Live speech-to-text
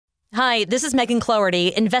Hi, this is Megan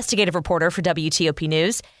Cloherty, investigative reporter for WTOP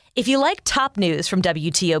News. If you like top news from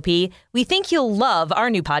WTOP, we think you'll love our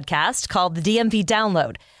new podcast called The DMV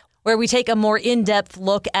Download, where we take a more in-depth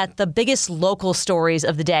look at the biggest local stories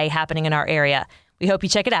of the day happening in our area. We hope you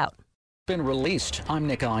check it out. Been released. I'm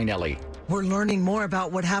Nick Einelli. We're learning more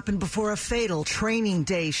about what happened before a fatal Training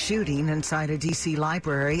Day shooting inside a D.C.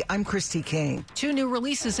 library. I'm Christy King. 2 new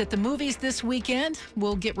releases at the movies this weekend.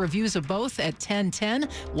 We'll get reviews of both at 10:10.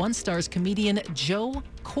 One stars comedian Joe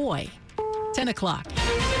Coy. 10 o'clock.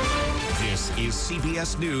 This is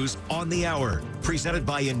CBS News on the Hour, presented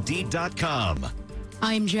by Indeed.com.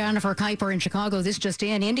 I'm Jennifer Kuiper in Chicago. This just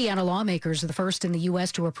in. Indiana lawmakers are the first in the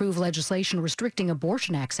U.S. to approve legislation restricting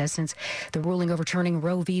abortion access since the ruling overturning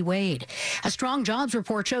Roe v. Wade. A strong jobs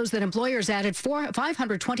report shows that employers added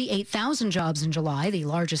 528,000 jobs in July, the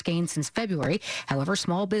largest gain since February. However,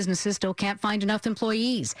 small businesses still can't find enough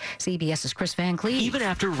employees. CBS's Chris Van Cleve. Even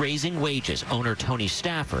after raising wages, owner Tony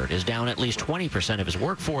Stafford is down at least 20% of his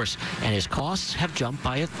workforce, and his costs have jumped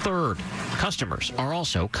by a third. Customers are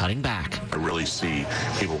also cutting back. I really see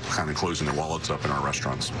people kind of closing their wallets up in our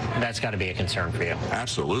restaurants. That's got to be a concern for you.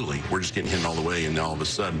 Absolutely. We're just getting hit all the way, and all of a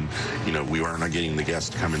sudden, we are not getting the guests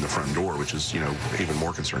to come in the front door, which is, even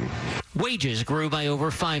more concerning. Wages grew by over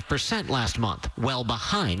 5% last month, well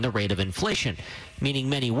behind the rate of inflation, meaning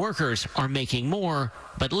many workers are making more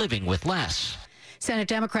but living with less. Senate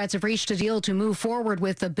Democrats have reached a deal to move forward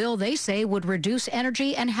with the bill they say would reduce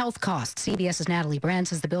energy and health costs. CBS's Natalie Brand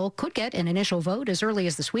says the bill could get an initial vote as early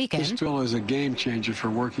as this weekend. This bill is a game changer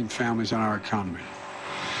for working families and our economy.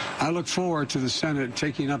 I look forward to the Senate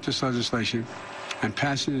taking up this legislation and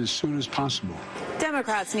passing it as soon as possible.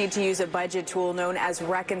 Democrats need to use a budget tool known as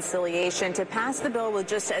reconciliation to pass the bill with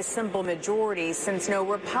just a simple majority, since no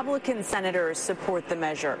Republican senators support the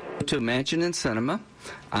measure. To Manchin and Sinema,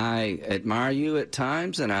 I admire you at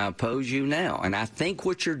times and I oppose you now. And I think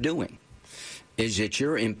what you're doing is that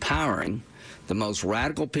you're empowering the most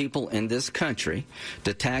radical people in this country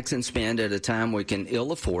to tax and spend at a time we can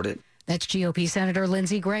ill afford it. That's GOP Senator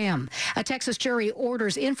Lindsey Graham. A Texas jury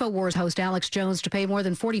orders InfoWars host Alex Jones to pay more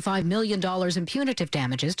than $45 million in punitive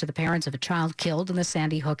damages to the parents of a child killed in the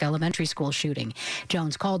Sandy Hook Elementary School shooting.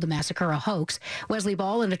 Jones called the massacre a hoax. Wesley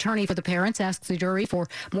Ball, an attorney for the parents, asked the jury for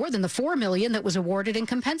more than the $4 million that was awarded in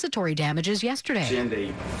compensatory damages yesterday. Send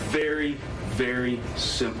a very, very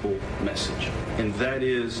simple message, and that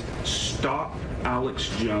is stop Alex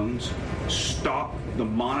Jones, stop the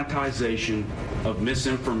monetization of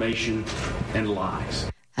misinformation and lies.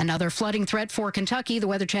 Another flooding threat for Kentucky. The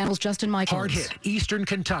Weather Channel's Justin Michaels. Hard hit eastern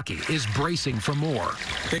Kentucky is bracing for more.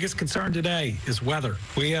 Biggest concern today is weather.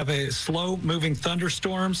 We have a slow-moving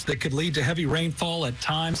thunderstorms that could lead to heavy rainfall at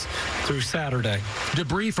times through Saturday.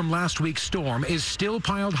 Debris from last week's storm is still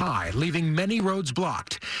piled high, leaving many roads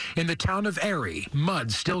blocked. In the town of Erie,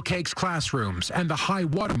 mud still cakes classrooms, and the high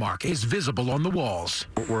watermark is visible on the walls.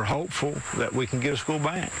 We're hopeful that we can get a school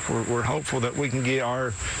back. We're hopeful that we can get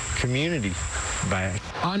our community back.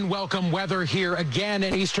 Unwelcome weather here again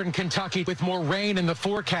in eastern Kentucky with more rain in the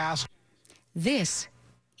forecast. This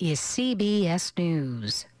is CBS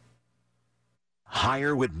News.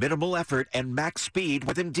 Hire with minimal effort and max speed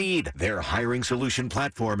with Indeed. Their hiring solution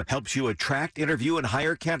platform helps you attract, interview, and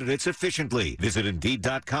hire candidates efficiently. Visit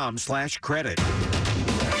Indeed.com/credit.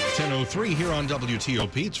 10:03 here on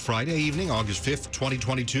WTOP. It's Friday evening, August 5th,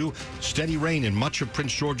 2022. Steady rain in much of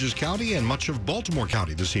Prince George's County and much of Baltimore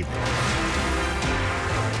County this evening.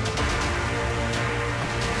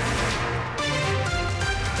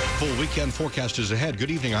 Full weekend forecast is ahead.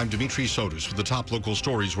 Good evening. I'm Dimitri Sotis with the top local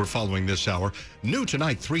stories we're following this hour. New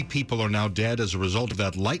tonight, 3 people are now dead as a result of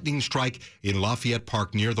that lightning strike in Lafayette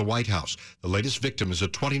Park near the White House. The latest victim is a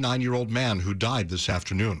 29-year-old man who died this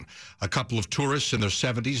afternoon. A couple of tourists in their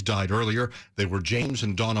 70s died earlier. They were James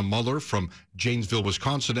and Donna Muller from Janesville,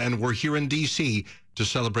 Wisconsin, and were here in D.C. to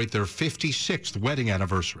celebrate their 56th wedding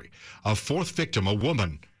anniversary. A fourth victim, a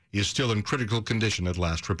woman, is still in critical condition at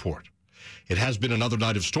last report. It has been another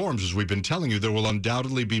night of storms, as we've been telling you. There will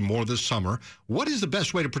undoubtedly be more this summer. What is the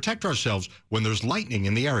best way to protect ourselves when there's lightning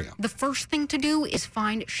in the area? The first thing to do is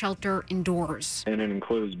find shelter indoors. In an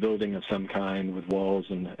enclosed building of some kind with walls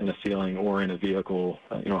and a ceiling, or in a vehicle,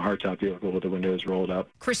 a hardtop vehicle with the windows rolled up.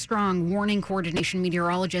 Chris Strong, warning coordination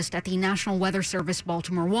meteorologist at the National Weather Service,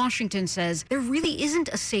 Baltimore, Washington, says there really isn't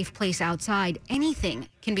a safe place outside. Anything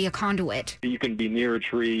can be a conduit. You can be near a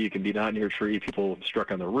tree, you can be not near a tree. People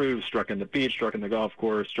struck on the roof, struck on the beach, struck in the golf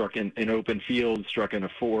course, struck in open fields, struck in a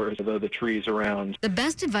forest, the trees around. The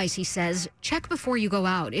best advice, he says, check before you go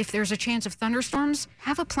out. If there's a chance of thunderstorms,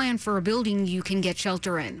 have a plan for a building you can get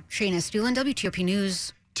shelter in. Shayna Stulen, WTOP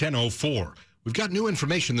News. 10:04. We've got new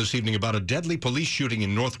information this evening about a deadly police shooting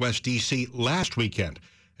in Northwest D.C. last weekend.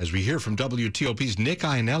 As we hear from WTOP's Nick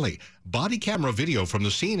Iannelli, body camera video from the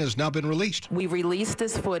scene has now been released. We released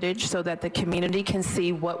this footage so that the community can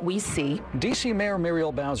see what we see. D.C. Mayor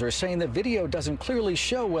Muriel Bowser saying the video doesn't clearly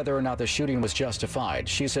show whether or not the shooting was justified.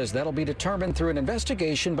 She says that'll be determined through an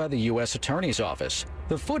investigation by the U.S. Attorney's Office.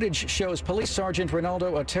 The footage shows Police Sergeant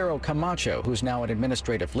Ronaldo Otero Camacho, who's now on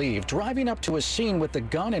administrative leave, driving up to a scene with the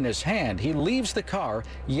gun in his hand. He leaves the car,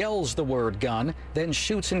 yells the word gun, then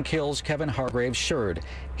shoots and kills Kevin Hargraves Sherd.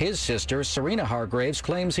 His sister, Serena Hargraves,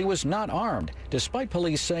 claims he was not armed, despite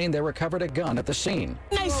police saying they recovered a gun at the scene.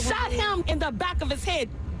 They shot him in the back of his head.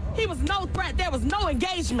 He was no threat. There was no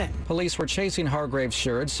engagement. Police were chasing Hargraves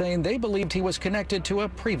Sherd, saying they believed he was connected to a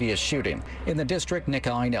previous shooting. In the district, Nick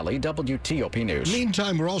Iannelli, WTOP News.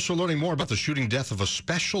 Meantime, we're also learning more about the shooting death of a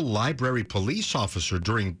special library police officer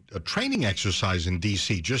during a training exercise in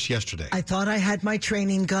D.C. just yesterday. I thought I had my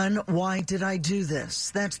training gun. Why did I do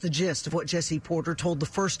this? That's the gist of what Jesse Porter told the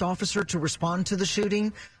first officer to respond to the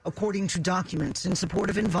shooting, according to documents in support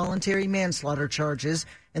of involuntary manslaughter charges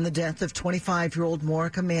in the death of 25-year-old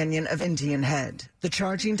Morica Mannion of Indian Head. The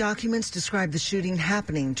charging documents describe the shooting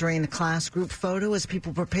happening during a class group photo as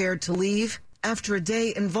people prepared to leave after a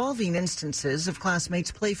day involving instances of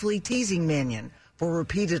classmates playfully teasing Mannion for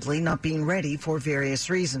repeatedly not being ready for various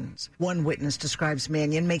reasons. One witness describes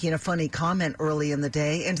Mannion making a funny comment early in the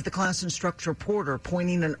day and the class instructor Porter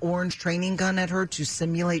pointing an orange training gun at her to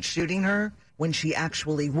simulate shooting her. When she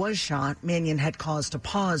actually was shot, Mannion had caused a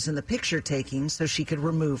pause in the picture taking so she could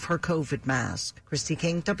remove her COVID mask. Christy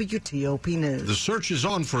King, WTOP News. The search is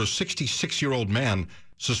on for a 66-year-old man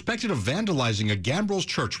suspected of vandalizing a Gambrills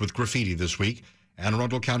church with graffiti this week. Anne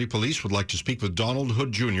Arundel County Police would like to speak with Donald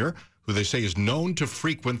Hood Jr., who they say is known to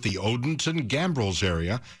frequent the Odenton Gambrills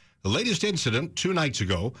area. The latest incident 2 nights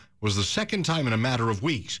ago was the second time in a matter of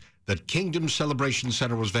weeks that Kingdom Celebration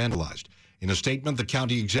Center was vandalized. In a statement, the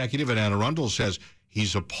county executive at Anne Arundel says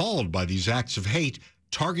he's appalled by these acts of hate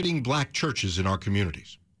targeting black churches in our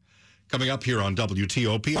communities. Coming up here on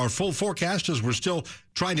WTOP, our full forecast as we're still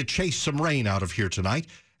trying to chase some rain out of here tonight.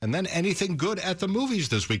 And then anything good at the movies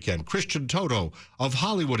this weekend. Christian Toto of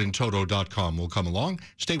HollywoodandToto.com will come along.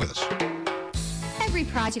 Stay with us. Every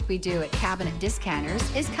project we do at Cabinet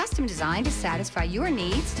Discounters is custom designed to satisfy your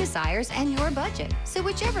needs, desires, and your budget. So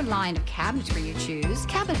whichever line of cabinetry you choose,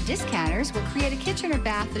 Cabinet Discounters will create a kitchen or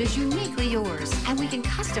bath that is uniquely yours. And we can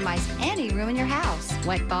customize any room in your house.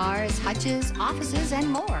 Wet bars, hutches, offices, and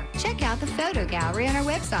more. Check out the photo gallery on our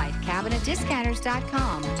website,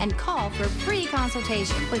 CabinetDiscounters.com, and call for a free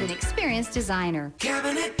consultation with an experienced designer.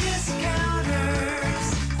 Cabinet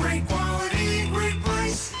Discounters. Great quality, great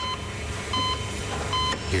price.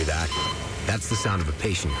 Hear that? That's the sound of a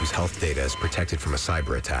patient whose health data is protected from a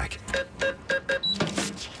cyber attack.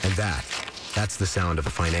 And that's the sound of a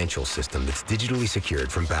financial system that's digitally secured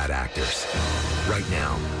from bad actors. Right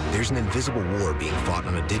now, there's an invisible war being fought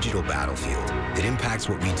on a digital battlefield that impacts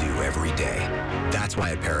what we do every day. That's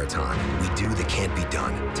why at Peraton, we do the can't be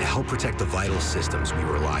done to help protect the vital systems we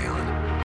rely on.